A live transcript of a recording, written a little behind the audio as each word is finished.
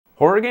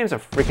Horror games are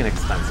freaking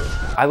expensive.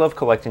 I love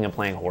collecting and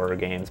playing horror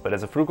games, but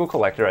as a frugal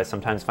collector, I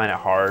sometimes find it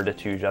hard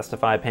to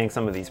justify paying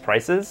some of these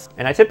prices.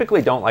 And I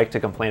typically don't like to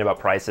complain about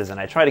prices, and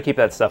I try to keep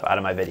that stuff out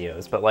of my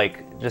videos. But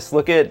like, just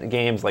look at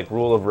games like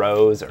Rule of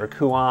Rose or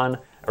Kuon,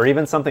 or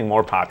even something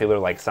more popular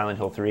like Silent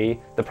Hill 3,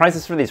 the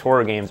prices for these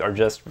horror games are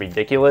just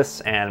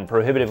ridiculous and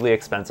prohibitively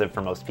expensive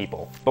for most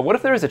people. But what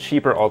if there is a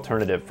cheaper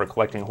alternative for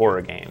collecting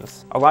horror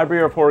games? A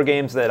library of horror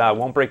games that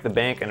won't break the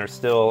bank and are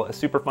still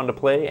super fun to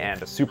play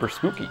and super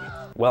spooky.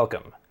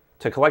 Welcome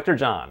to Collector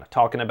John,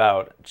 talking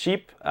about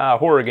cheap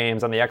horror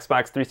games on the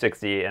Xbox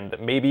 360 and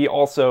maybe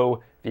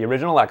also the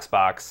original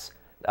Xbox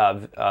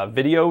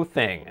video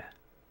thing.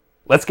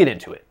 Let's get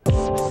into it.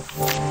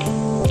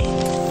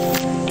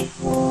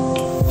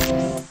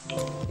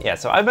 Yeah,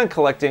 so I've been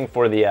collecting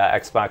for the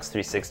Xbox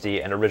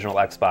 360 and original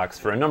Xbox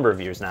for a number of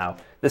years now.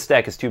 This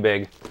stack is too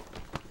big.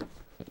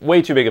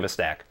 Way too big of a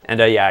stack. And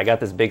yeah, I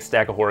got this big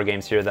stack of horror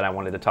games here that I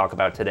wanted to talk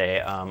about today.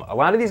 A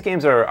lot of these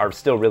games are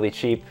still really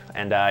cheap,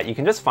 and you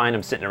can just find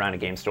them sitting around at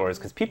game stores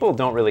because people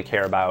don't really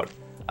care about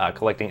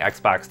collecting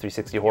Xbox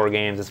 360 horror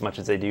games as much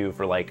as they do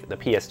for like the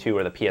PS2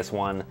 or the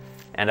PS1.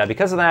 And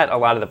because of that, a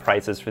lot of the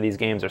prices for these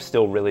games are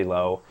still really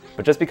low.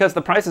 But just because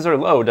the prices are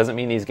low doesn't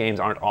mean these games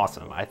aren't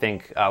awesome. I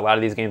think a lot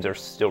of these games are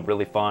still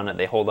really fun,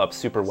 they hold up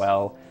super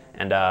well,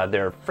 and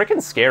they're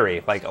freaking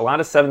scary. Like, a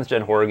lot of 7th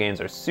gen horror games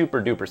are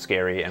super duper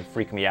scary and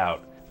freak me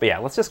out. But yeah,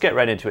 let's just get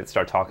right into it and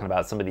start talking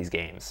about some of these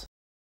games.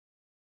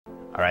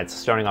 Alright, so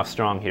starting off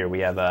strong here, we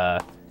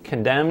have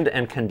Condemned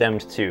and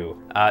Condemned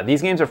 2.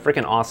 These games are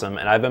freaking awesome,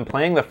 and I've been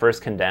playing the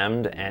first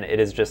Condemned, and it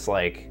is just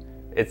like,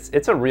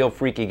 it's a real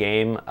freaky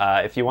game.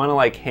 If you want to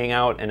like hang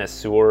out in a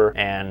sewer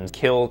and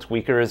kill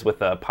tweakers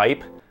with a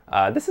pipe,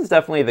 this is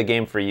definitely the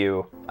game for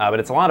you. But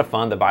it's a lot of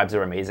fun, the vibes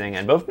are amazing,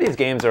 and both of these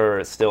games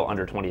are still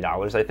under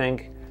 $20, I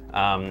think.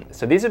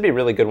 So these would be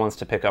really good ones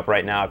to pick up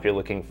right now if you're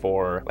looking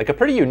for like a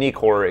pretty unique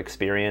horror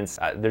experience.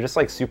 They're just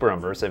like super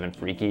immersive and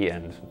freaky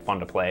and fun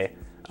to play.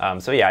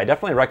 So yeah, I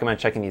definitely recommend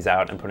checking these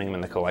out and putting them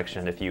in the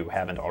collection if you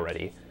haven't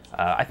already.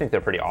 I think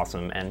they're pretty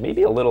awesome and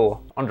maybe a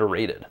little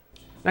underrated.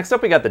 Next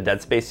up, we got the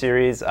Dead Space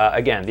series.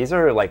 Again, these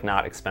are like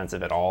not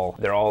expensive at all.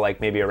 They're all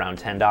like maybe around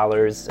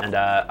 $10,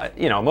 and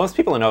you know, most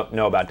people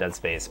know about Dead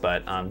Space,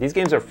 but these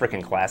games are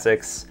freaking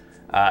classics.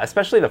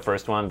 Especially the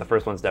first one. The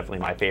first one's definitely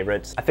my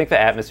favorite. I think the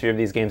atmosphere of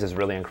these games is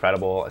really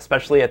incredible,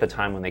 especially at the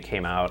time when they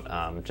came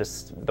out.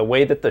 Just the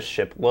way that the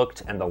ship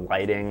looked and the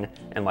lighting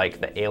and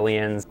like the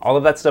aliens, all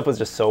of that stuff was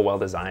just so well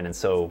designed and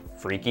so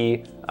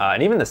freaky.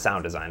 And even the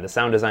sound design. The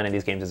sound design in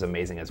these games is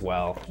amazing as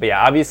well. But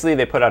yeah, obviously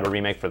they put out a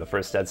remake for the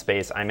first Dead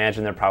Space. I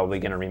imagine they're probably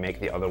gonna remake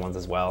the other ones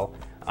as well.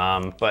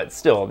 But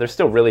still, they're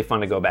still really fun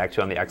to go back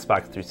to on the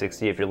Xbox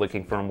 360 if you're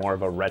looking for more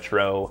of a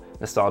retro,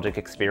 nostalgic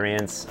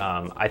experience.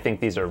 I think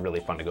these are really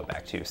fun to go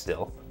back to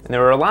still. And there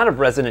were a lot of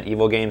Resident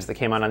Evil games that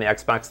came out on the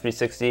Xbox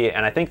 360,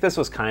 and I think this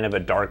was kind of a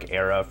dark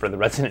era for the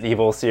Resident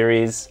Evil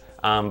series.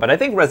 But I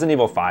think Resident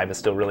Evil 5 is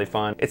still really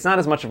fun. It's not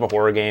as much of a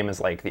horror game as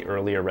like the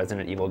earlier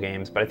Resident Evil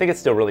games, but I think it's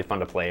still really fun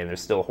to play, and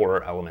there's still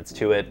horror elements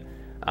to it.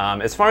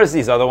 As far as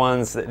these other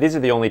ones, these are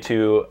the only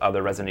two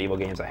other Resident Evil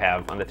games I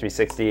have on the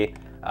 360.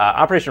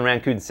 Operation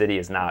Raccoon City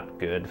is not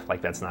good.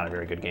 Like, that's not a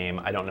very good game.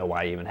 I don't know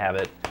why I even have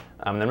it.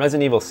 Then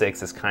Resident Evil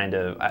 6 is kind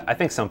of, I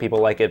think some people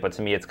like it, but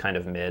to me it's kind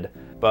of mid.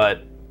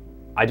 But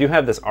I do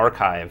have this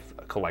archive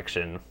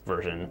collection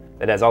version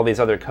that has all these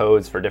other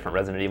codes for different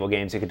Resident Evil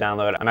games you could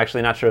download. I'm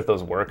actually not sure if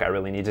those work. I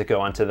really need to go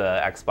onto the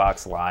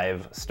Xbox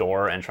Live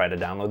store and try to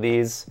download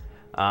these.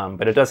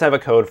 But it does have a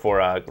code for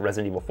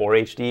Resident Evil 4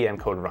 HD and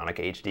Code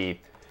Veronica HD.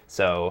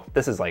 So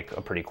this is like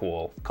a pretty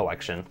cool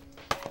collection.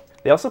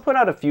 They also put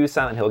out a few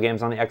Silent Hill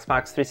games on the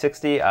Xbox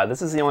 360.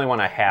 This is the only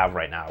one I have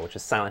right now, which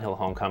is Silent Hill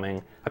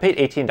Homecoming. I paid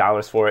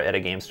 $18 for it at a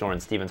game store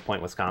in Stevens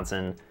Point,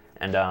 Wisconsin.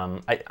 And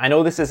I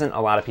know this isn't a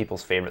lot of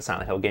people's favorite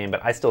Silent Hill game,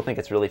 but I still think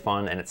it's really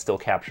fun, and it still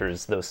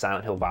captures those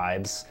Silent Hill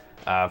vibes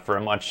for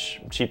a much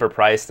cheaper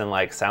price than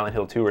like Silent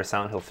Hill 2 or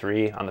Silent Hill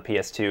 3 on the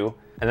PS2.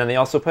 And then they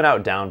also put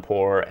out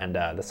Downpour and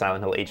the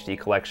Silent Hill HD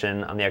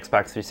collection on the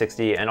Xbox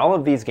 360, and all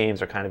of these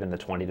games are kind of in the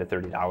 $20 to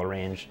 $30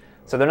 range.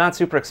 So they're not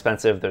super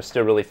expensive, they're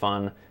still really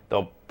fun.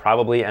 They'll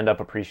probably end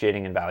up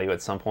appreciating in value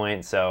at some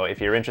point, so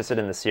if you're interested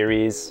in the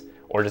series,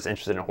 or just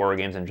interested in horror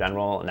games in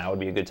general, now would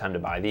be a good time to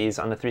buy these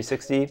on the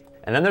 360.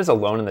 And then there's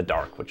Alone in the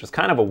Dark, which is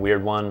kind of a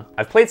weird one.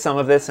 I've played some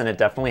of this, and it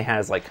definitely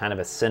has like kind of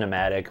a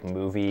cinematic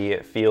movie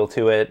feel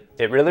to it.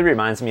 It really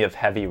reminds me of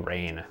Heavy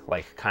Rain,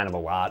 like kind of a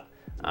lot.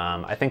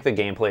 I think the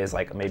gameplay is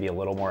like maybe a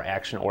little more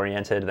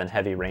action-oriented than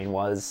Heavy Rain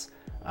was.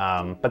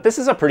 But this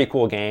is a pretty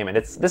cool game, and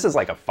this is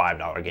like a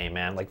 $5 game,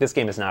 man. Like, this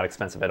game is not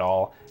expensive at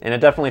all, and it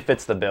definitely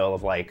fits the bill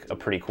of like a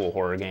pretty cool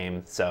horror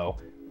game, so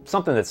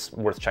something that's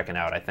worth checking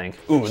out, I think.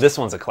 Ooh, this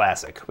one's a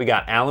classic. We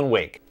got Alan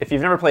Wake. If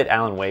you've never played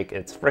Alan Wake,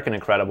 it's freaking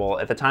incredible.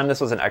 At the time,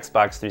 this was an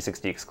Xbox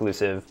 360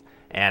 exclusive,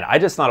 and I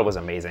just thought it was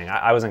amazing.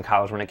 I was in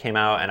college when it came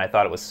out, and I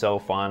thought it was so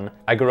fun.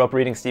 I grew up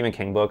reading Stephen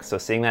King books, so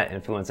seeing that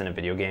influence in a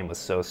video game was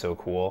so, so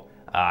cool.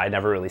 I'd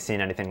never really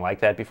seen anything like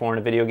that before in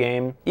a video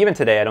game. Even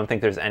today, I don't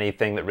think there's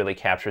anything that really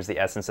captures the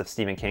essence of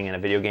Stephen King in a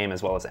video game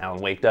as well as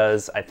Alan Wake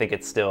does. I think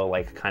it's still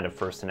like kind of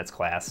first in its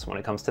class when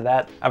it comes to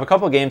that. I have a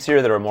couple games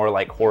here that are more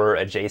like horror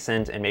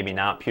adjacent and maybe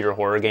not pure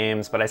horror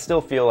games, but I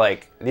still feel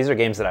like these are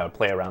games that I would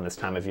play around this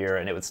time of year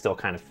and it would still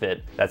kind of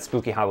fit that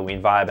spooky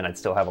Halloween vibe and I'd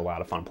still have a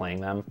lot of fun playing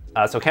them.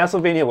 So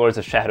Castlevania Lords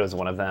of Shadow is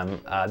one of them.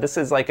 This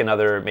is like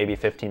another maybe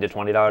 $15 to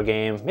 $20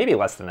 game, maybe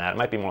less than that. It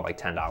might be more like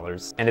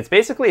 $10. And it's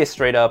basically a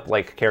straight up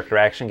like character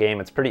action game.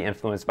 It's pretty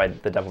influenced by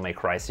the Devil May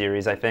Cry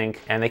series, I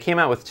think. And they came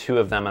out with 2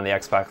 of them on the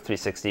Xbox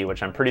 360,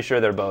 which I'm pretty sure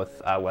they're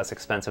both less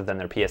expensive than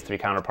their PS3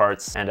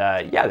 counterparts. And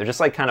yeah, they're just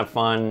like kind of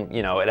fun.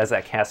 You know, it has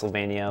that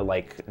Castlevania,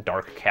 like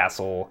dark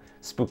castle,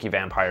 spooky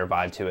vampire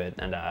vibe to it.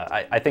 And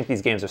I think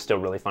these games are still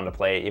really fun to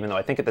play, even though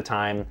I think at the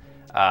time,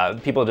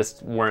 people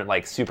just weren't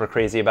like super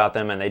crazy about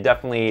them, and they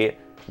definitely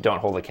don't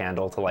hold a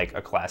candle to like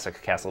a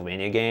classic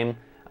Castlevania game.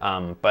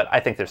 But I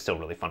think they're still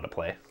really fun to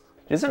play.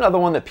 Here's another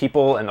one that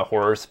people in the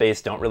horror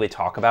space don't really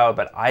talk about,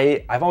 but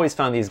I've always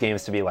found these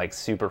games to be like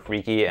super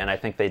freaky, and I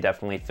think they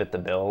definitely fit the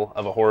bill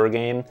of a horror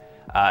game.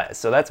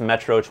 So that's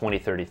Metro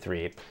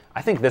 2033.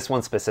 I think this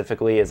one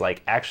specifically is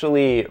like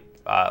actually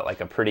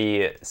like a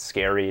pretty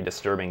scary,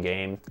 disturbing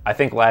game. I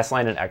think Last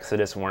Light and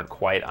Exodus weren't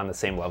quite on the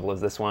same level as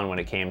this one when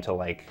it came to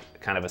like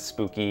kind of a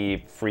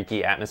spooky,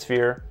 freaky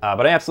atmosphere.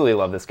 But I absolutely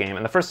love this game.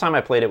 And the first time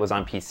I played it was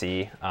on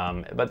PC,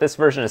 but this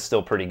version is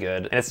still pretty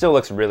good. And it still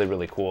looks really,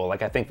 really cool.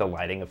 Like I think the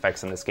lighting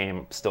effects in this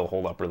game still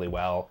hold up really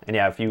well. And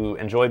yeah, if you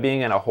enjoy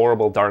being in a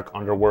horrible, dark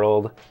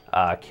underworld,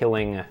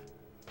 killing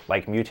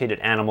like mutated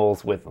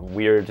animals with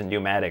weird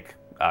pneumatic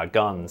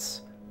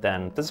guns,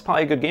 then this is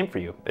probably a good game for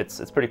you. It's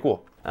pretty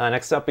cool.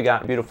 Next up, we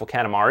got Beautiful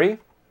Katamari. I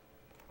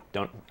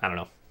don't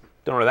know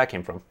where that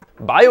came from.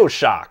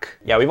 BioShock.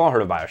 Yeah, we've all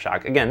heard of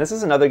BioShock. Again, this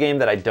is another game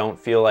that I don't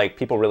feel like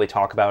people really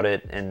talk about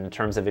it in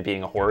terms of it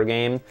being a horror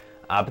game.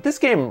 But this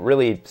game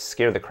really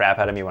scared the crap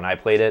out of me when I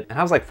played it. And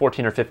I was like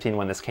 14 or 15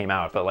 when this came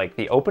out, but like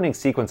the opening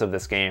sequence of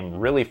this game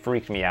really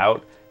freaked me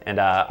out. And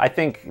I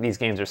think these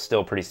games are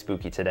still pretty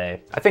spooky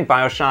today. I think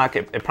BioShock,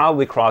 it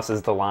probably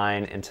crosses the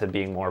line into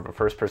being more of a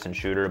first-person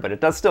shooter, but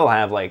it does still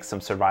have like some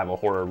survival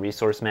horror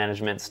resource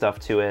management stuff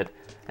to it.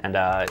 And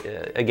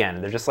again,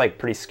 they're just like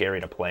pretty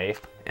scary to play.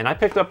 And I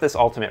picked up this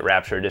Ultimate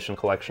Rapture Edition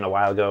collection a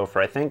while ago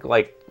for I think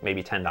like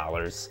maybe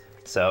 $10.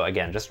 So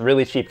again, just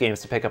really cheap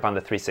games to pick up on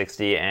the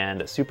 360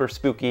 and super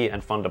spooky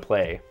and fun to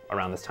play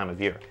around this time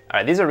of year. All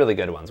right, these are really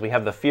good ones. We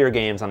have the Fear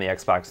games on the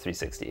Xbox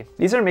 360.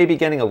 These are maybe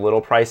getting a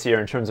little pricier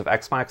in terms of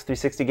Xbox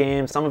 360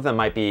 games. Some of them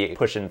might be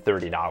pushing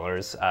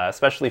 $30,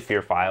 especially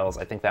Fear Files.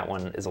 I think that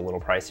one is a little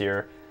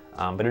pricier,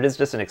 but it is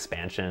just an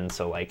expansion.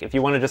 So like if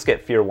you want to just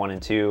get Fear 1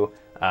 and 2,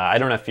 I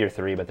don't have Fear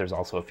 3, but there's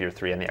also a Fear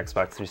 3 on the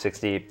Xbox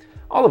 360.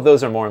 All of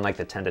those are more in like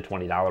the $10 to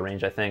 $20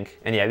 range, I think.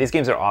 And yeah, these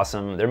games are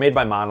awesome. They're made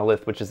by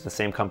Monolith, which is the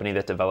same company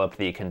that developed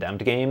the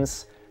Condemned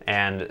games.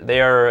 And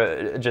they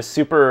are just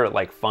super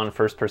like fun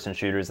first-person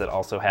shooters that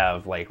also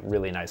have like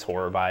really nice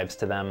horror vibes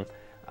to them.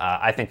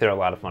 I think they're a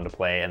lot of fun to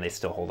play and they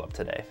still hold up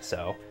today.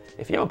 So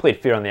if you haven't played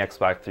Fear on the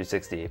Xbox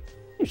 360,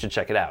 you should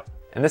check it out.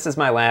 And this is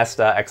my last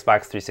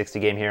Xbox 360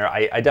 game here.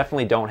 I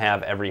definitely don't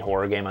have every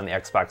horror game on the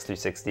Xbox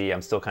 360.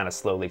 I'm still kind of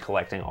slowly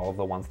collecting all of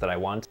the ones that I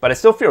want. But I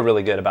still feel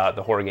really good about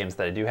the horror games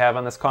that I do have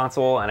on this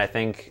console, and I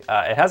think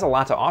it has a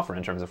lot to offer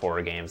in terms of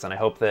horror games, and I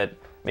hope that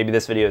maybe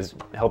this video has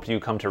helped you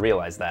come to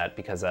realize that,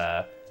 because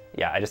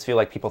yeah, I just feel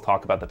like people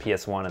talk about the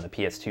PS1 and the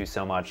PS2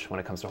 so much when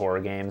it comes to horror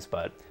games,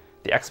 but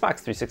the Xbox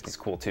 360 is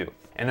cool too.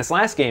 And this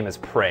last game is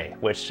Prey,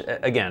 which,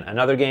 again,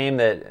 another game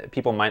that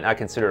people might not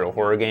consider a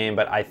horror game,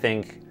 but I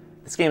think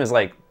this game is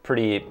like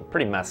pretty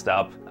messed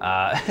up.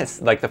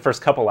 It's like the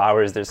first couple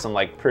hours, there's some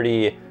like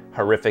pretty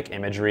horrific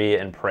imagery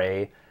in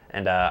Prey,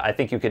 and I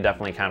think you could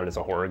definitely count it as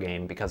a horror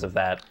game because of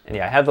that. And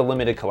yeah, I have the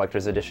limited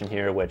collector's edition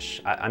here,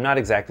 which I'm not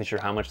exactly sure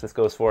how much this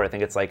goes for. I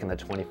think it's like in the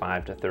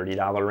 $25 to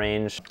 $30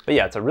 range. But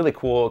yeah, it's a really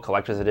cool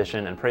collector's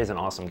edition, and Prey's an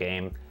awesome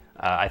game.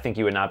 I think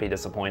you would not be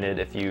disappointed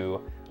if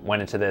you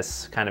went into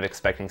this kind of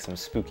expecting some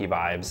spooky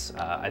vibes.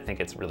 I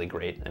think it's really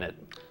great, and it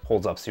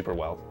holds up super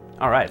well.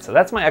 All right, so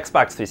that's my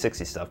Xbox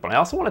 360 stuff, but I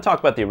also want to talk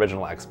about the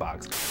original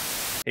Xbox.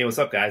 Hey, what's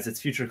up guys?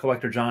 It's Future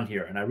Collector John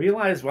here, and I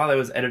realized while I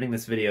was editing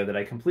this video that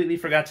I completely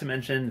forgot to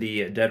mention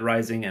the Dead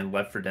Rising and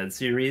Left 4 Dead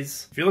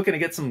series. If you're looking to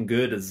get some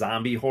good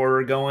zombie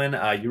horror going,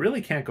 you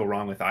really can't go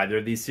wrong with either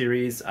of these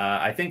series.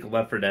 I think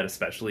Left 4 Dead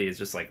especially is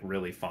just like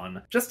really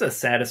fun. Just a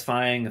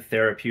satisfying,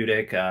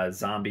 therapeutic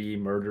zombie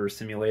murder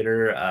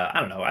simulator. I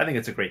don't know, I think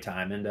it's a great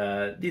time,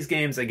 and these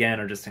games, again,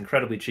 are just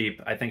incredibly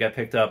cheap. I think I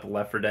picked up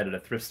Left 4 Dead at a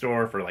thrift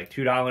store for like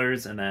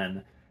 $2, and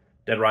then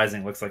Dead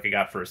Rising looks like I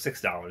got for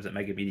 $6 at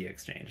Mega Media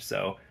Exchange,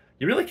 so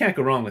you really can't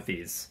go wrong with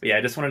these. But yeah,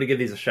 I just wanted to give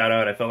these a shout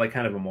out. I felt like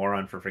kind of a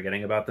moron for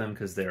forgetting about them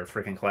because they're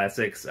freaking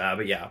classics.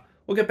 But yeah,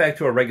 we'll get back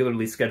to our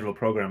regularly scheduled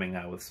programming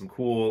now with some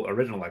cool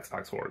original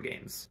Xbox horror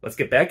games. Let's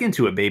get back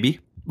into it,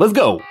 baby. Let's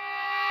go!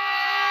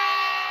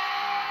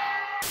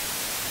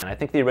 And I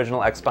think the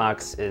original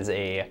Xbox is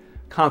a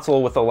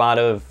console with a lot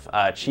of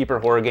cheaper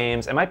horror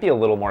games. It might be a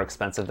little more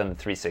expensive than the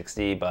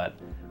 360, but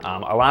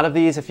a lot of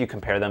these, if you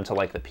compare them to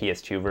like the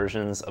PS2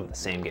 versions of the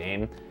same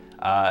game,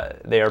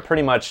 they are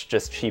pretty much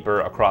just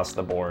cheaper across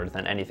the board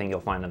than anything you'll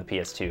find on the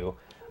PS2.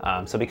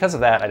 So because of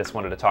that, I just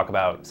wanted to talk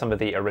about some of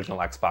the original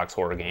Xbox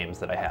horror games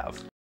that I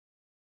have.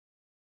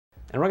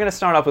 And we're gonna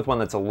start off with one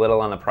that's a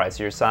little on the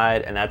pricier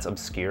side, and that's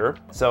Obscure.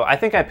 So I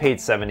think I paid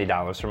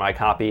 $70 for my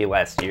copy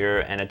last year,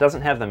 and it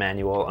doesn't have the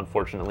manual,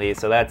 unfortunately,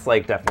 so that's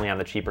like definitely on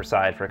the cheaper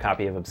side for a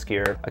copy of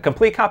Obscure. A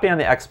complete copy on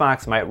the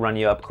Xbox might run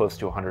you up close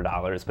to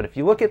 $100, but if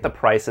you look at the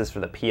prices for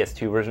the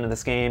PS2 version of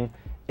this game,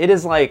 it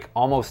is like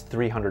almost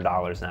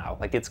 $300 now.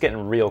 Like, it's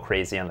getting real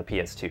crazy on the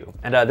PS2.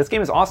 And this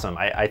game is awesome.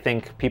 I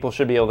think people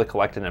should be able to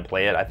collect it and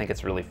play it. I think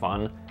it's really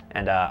fun.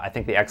 And I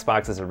think the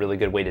Xbox is a really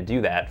good way to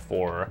do that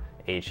for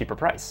a cheaper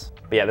price.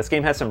 But yeah, this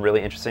game has some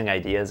really interesting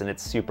ideas, and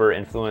it's super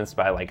influenced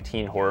by like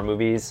teen horror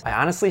movies. I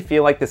honestly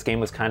feel like this game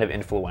was kind of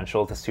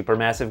influential to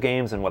Supermassive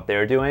Games and what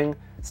they're doing.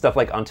 Stuff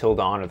like Until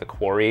Dawn or The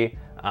Quarry.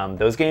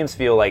 Those games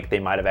feel like they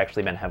might have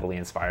actually been heavily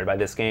inspired by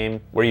this game,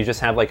 where you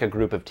just have like a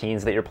group of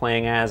teens that you're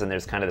playing as, and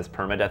there's kind of this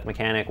permadeath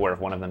mechanic where if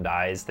one of them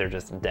dies, they're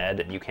just dead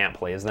and you can't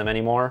play as them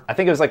anymore. I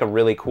think it was like a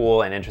really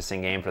cool and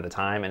interesting game for the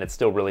time, and it's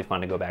still really fun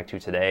to go back to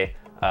today.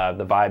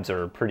 The vibes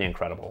are pretty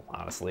incredible,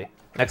 honestly.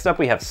 Next up,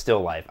 we have Still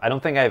Life. I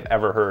don't think I've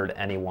ever heard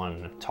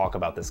anyone talk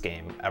about this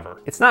game,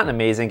 ever. It's not an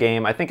amazing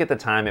game. I think at the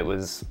time it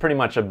was pretty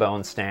much a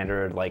bone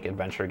standard like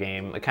adventure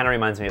game. It kind of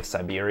reminds me of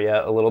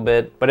Siberia a little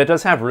bit, but it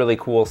does have really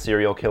cool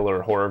serial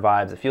killer horror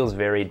vibes. It feels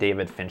very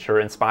David Fincher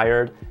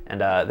inspired,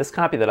 and this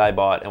copy that I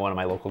bought in one of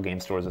my local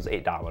game stores was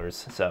 $8,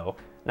 so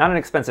not an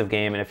expensive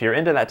game, and if you're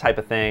into that type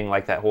of thing,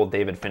 like that whole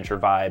David Fincher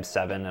vibe,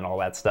 Seven and all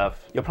that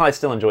stuff, you'll probably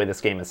still enjoy this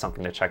game as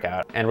something to check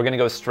out. And we're gonna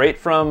go straight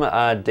from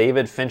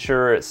David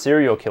Fincher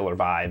serial killer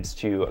vibes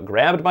to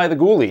Grabbed by the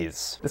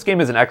Ghoulies. This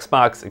game is an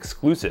Xbox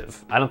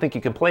exclusive. I don't think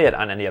you can play it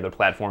on any other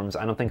platforms.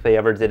 I don't think they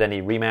ever did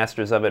any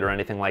remasters of it or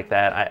anything like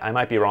that. I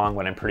might be wrong,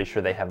 but I'm pretty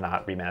sure they have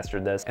not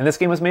remastered this. And this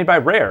game was made by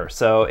Rare,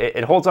 so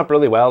it holds up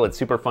really well. It's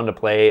super fun to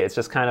play. It's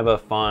just kind of a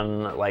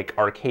fun, like,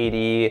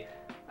 arcadey,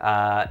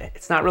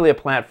 it's not really a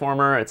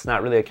platformer, it's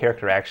not really a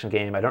character action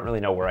game. I don't really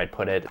know where I'd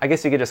put it. I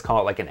guess you could just call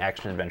it like an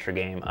action adventure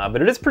game,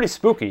 but it is pretty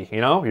spooky, you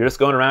know? You're just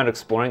going around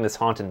exploring this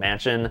haunted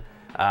mansion.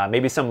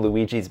 Maybe some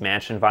Luigi's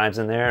Mansion vibes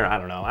in there. I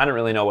don't know. I don't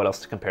really know what else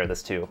to compare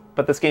this to.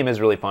 But this game is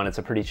really fun. It's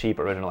a pretty cheap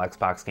original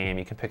Xbox game.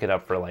 You can pick it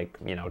up for like,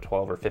 you know,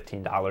 $12 or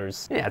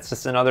 $15. Yeah, it's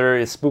just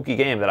another spooky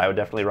game that I would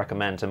definitely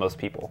recommend to most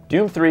people.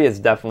 Doom 3 is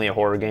definitely a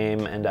horror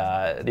game, and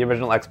the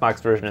original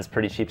Xbox version is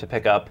pretty cheap to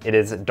pick up. It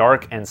is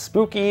dark and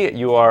spooky.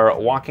 You are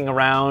walking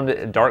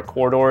around dark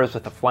corridors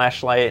with a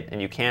flashlight,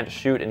 and you can't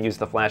shoot and use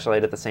the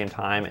flashlight at the same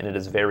time, and it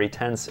is very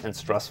tense and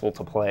stressful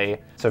to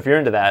play. So if you're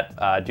into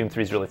that, Doom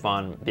 3 is really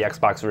fun. The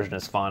Xbox version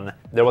is fun.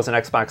 There was an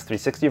Xbox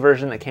 360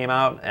 version that came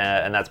out,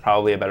 and that's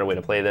probably a better way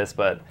to play this,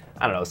 but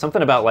I don't know,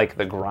 something about like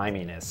the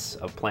griminess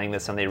of playing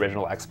this on the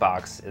original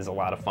Xbox is a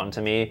lot of fun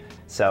to me,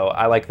 so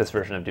I like this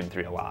version of Doom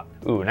 3 a lot.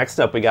 Ooh, next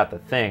up we got The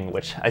Thing,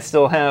 which I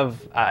still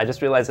have, I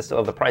just realized I still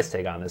have the price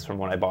tag on this from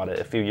when I bought it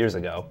a few years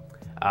ago.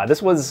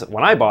 This was,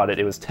 when I bought it,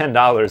 it was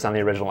 $10 on the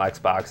original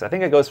Xbox. I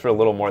think it goes for a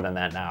little more than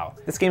that now.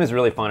 This game is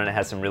really fun and it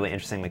has some really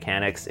interesting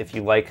mechanics. If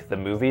you like the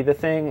movie The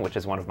Thing, which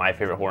is one of my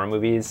favorite horror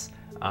movies,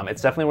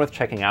 it's definitely worth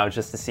checking out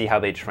just to see how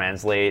they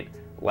translate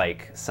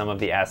like some of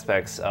the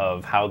aspects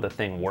of how the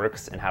thing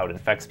works and how it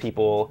infects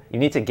people. You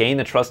need to gain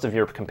the trust of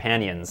your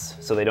companions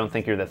so they don't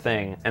think you're the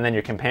thing, and then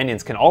your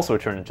companions can also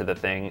turn into the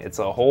thing. It's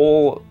a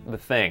whole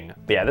thing.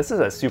 But yeah, this is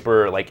a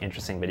super like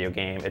interesting video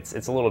game. It's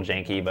a little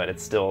janky, but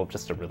it's still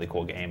just a really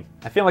cool game.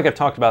 I feel like I've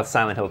talked about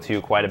Silent Hill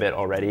 2 quite a bit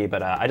already,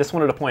 but I just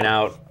wanted to point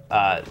out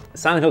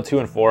Silent Hill 2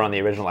 and 4 on the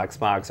original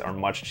Xbox are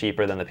much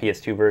cheaper than the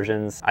PS2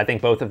 versions. I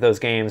think both of those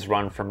games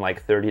run from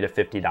like $30 to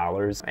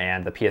 $50,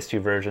 and the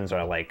PS2 versions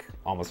are like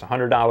almost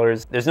 $100.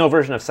 There's no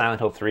version of Silent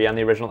Hill 3 on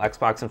the original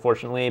Xbox,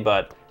 unfortunately,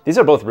 but these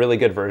are both really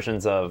good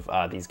versions of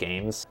these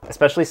games.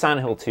 Especially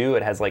Silent Hill 2,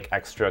 it has like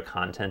extra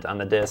content on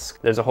the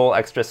disc. There's a whole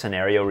extra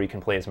scenario where you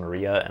can play as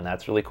Maria, and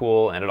that's really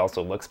cool, and it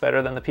also looks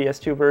better than the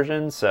PS2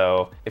 version,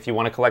 so if you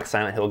want to collect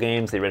Silent Hill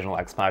games, the original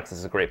Xbox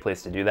is a great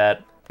place to do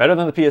that. Better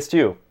than the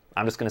PS2.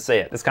 I'm just gonna say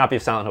it. This copy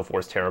of Silent Hill 4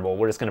 is terrible.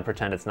 We're just gonna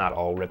pretend it's not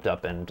all ripped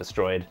up and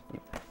destroyed.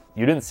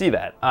 You didn't see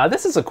that.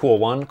 This is a cool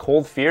one,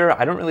 Cold Fear.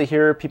 I don't really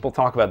hear people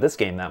talk about this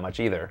game that much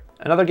either.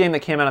 Another game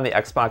that came out on the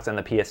Xbox and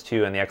the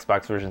PS2, and the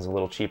Xbox version's a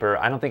little cheaper.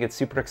 I don't think it's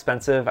super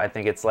expensive. I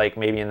think it's like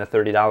maybe in the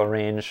 $30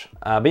 range.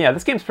 But yeah,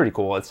 this game's pretty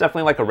cool. It's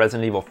definitely like a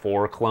Resident Evil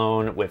 4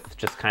 clone with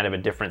just kind of a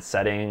different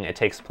setting. It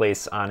takes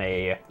place on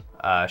a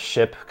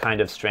ship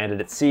kind of stranded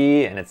at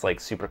sea, and it's like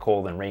super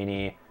cold and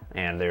rainy.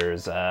 And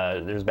there's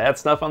bad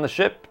stuff on the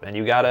ship, and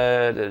you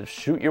gotta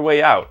shoot your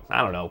way out.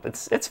 I don't know,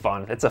 it's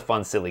fun. It's a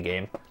fun, silly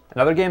game.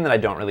 Another game that I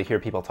don't really hear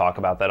people talk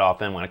about that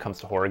often when it comes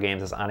to horror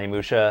games is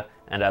Onimusha,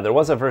 and there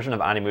was a version of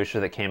Onimusha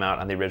that came out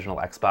on the original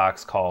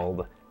Xbox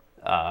called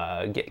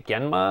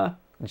Genma?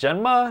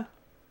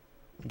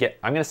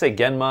 I'm gonna say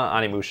Genma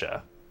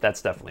Onimusha.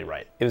 that's definitely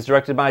right. It was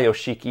directed by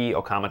Yoshiki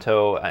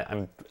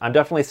Okamoto. I'm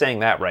definitely saying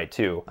that right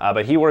too.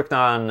 But he worked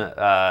on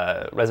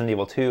Resident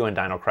Evil 2 and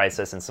Dino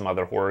Crisis and some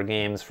other horror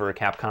games for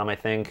Capcom, I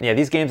think. Yeah,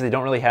 these games, they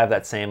don't really have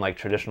that same like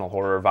traditional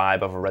horror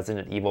vibe of a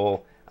Resident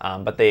Evil,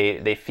 but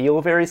they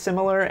feel very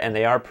similar, and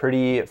they are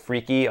pretty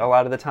freaky a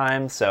lot of the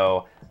time.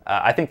 So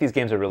I think these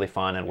games are really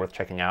fun and worth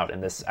checking out,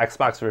 and this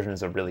Xbox version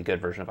is a really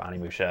good version of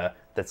Onimusha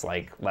that's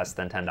like less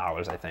than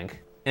 $10, I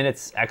think. And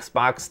it's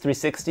Xbox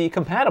 360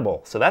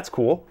 compatible, so that's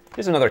cool.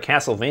 Here's another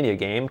Castlevania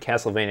game,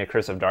 Castlevania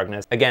Curse of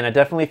Darkness. Again, it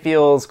definitely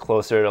feels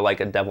closer to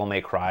like a Devil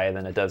May Cry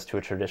than it does to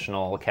a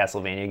traditional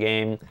Castlevania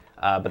game,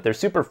 but they're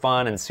super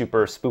fun and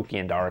super spooky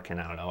and dark, and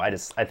I don't know,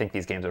 I think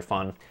these games are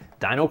fun.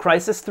 Dino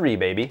Crisis 3,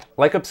 baby.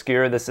 Like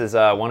Obscure, this is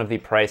one of the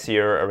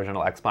pricier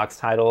original Xbox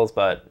titles,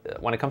 but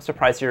when it comes to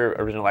pricier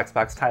original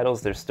Xbox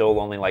titles, they're still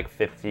only like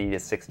 $50 to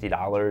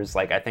 $60.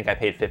 Like, I think I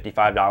paid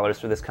 $55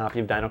 for this copy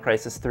of Dino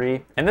Crisis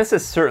 3. And this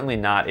is certainly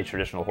not a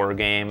traditional horror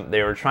game.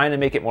 They were trying to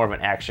make it more of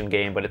an action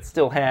game, but it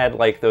still had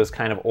like those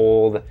kind of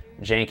old,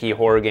 janky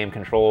horror game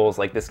controls.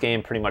 Like, this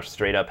game pretty much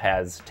straight up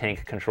has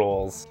tank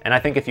controls. And I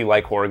think if you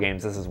like horror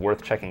games, this is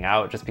worth checking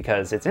out just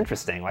because it's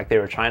interesting. Like, they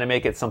were trying to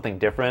make it something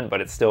different, but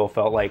it still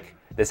felt like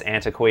this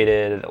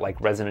antiquated, like,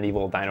 Resident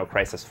Evil Dino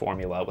Crisis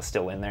formula was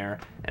still in there.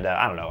 And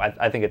I don't know,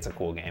 I think it's a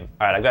cool game.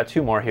 All right, I've got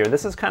two more here.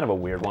 This is kind of a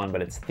weird one,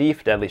 but it's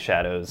Thief Deadly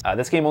Shadows.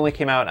 This game only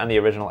came out on the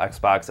original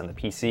Xbox and the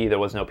PC. There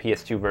was no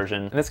PS2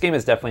 version. And this game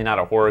is definitely not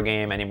a horror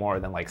game any more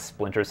than like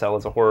Splinter Cell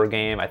is a horror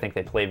game. I think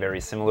they play very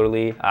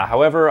similarly.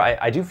 However,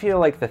 I do feel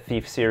like the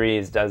Thief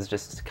series does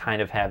just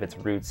kind of have its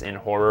roots in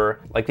horror.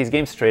 Like, these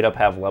games straight up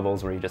have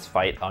levels where you just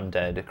fight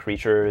undead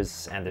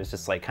creatures, and there's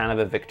just like kind of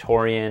a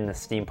Victorian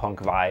steampunk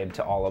vibe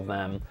to all of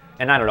them.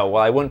 And I don't know,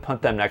 well, I wouldn't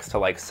put them next to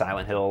like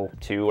Silent Hill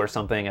 2 or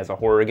something as a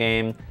horror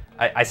game.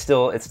 It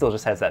still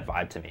just has that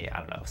vibe to me. I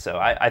don't know. So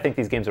I think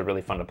these games are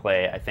really fun to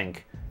play. I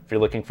think if you're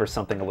looking for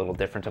something a little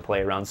different to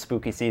play around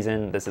spooky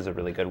season, this is a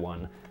really good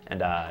one.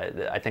 And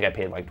I think I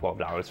paid like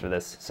 $12 for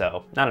this,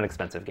 so not an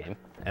expensive game.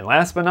 And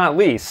last but not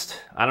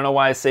least, I don't know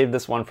why I saved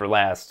this one for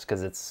last,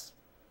 because it's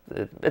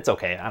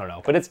okay, I don't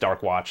know, but it's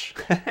Dark Watch.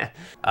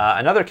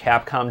 Another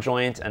Capcom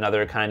joint,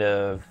 another kind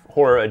of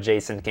horror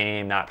adjacent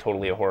game, not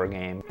totally a horror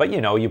game. But you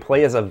know, you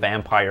play as a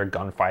vampire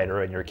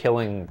gunfighter and you're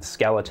killing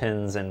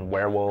skeletons and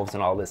werewolves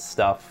and all this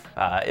stuff.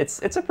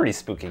 It's a pretty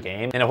spooky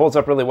game, and it holds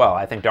up really well.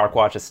 I think Dark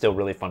Watch is still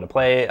really fun to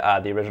play.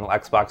 The original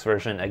Xbox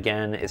version,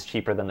 again, is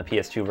cheaper than the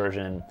PS2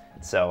 version.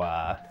 So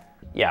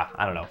yeah,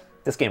 I don't know.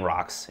 This game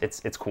rocks.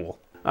 It's cool.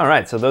 All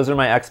right, so those are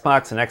my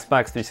Xbox and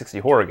Xbox 360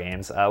 horror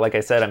games. Like I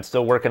said, I'm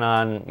still working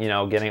on, you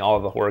know, getting all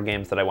of the horror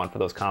games that I want for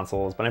those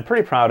consoles, but I'm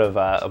pretty proud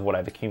of what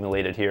I've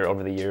accumulated here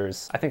over the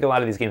years. I think a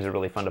lot of these games are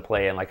really fun to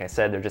play, and like I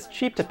said, they're just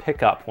cheap to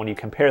pick up when you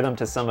compare them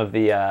to some of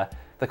the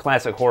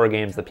classic horror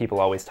games that people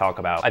always talk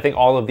about. I think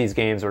all of these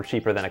games were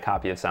cheaper than a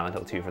copy of Silent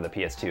Hill 2 for the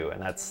PS2,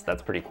 and that's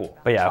pretty cool.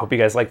 But yeah, I hope you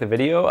guys liked the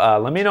video.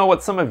 Let me know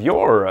what some of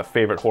your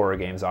favorite horror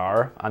games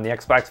are on the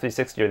Xbox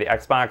 360 or the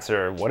Xbox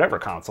or whatever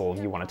console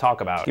you want to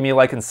talk about. Give me a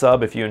like and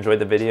sub if you enjoyed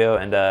the video,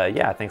 and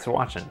yeah, thanks for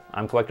watching.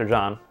 I'm Collector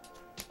John.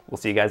 We'll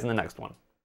see you guys in the next one.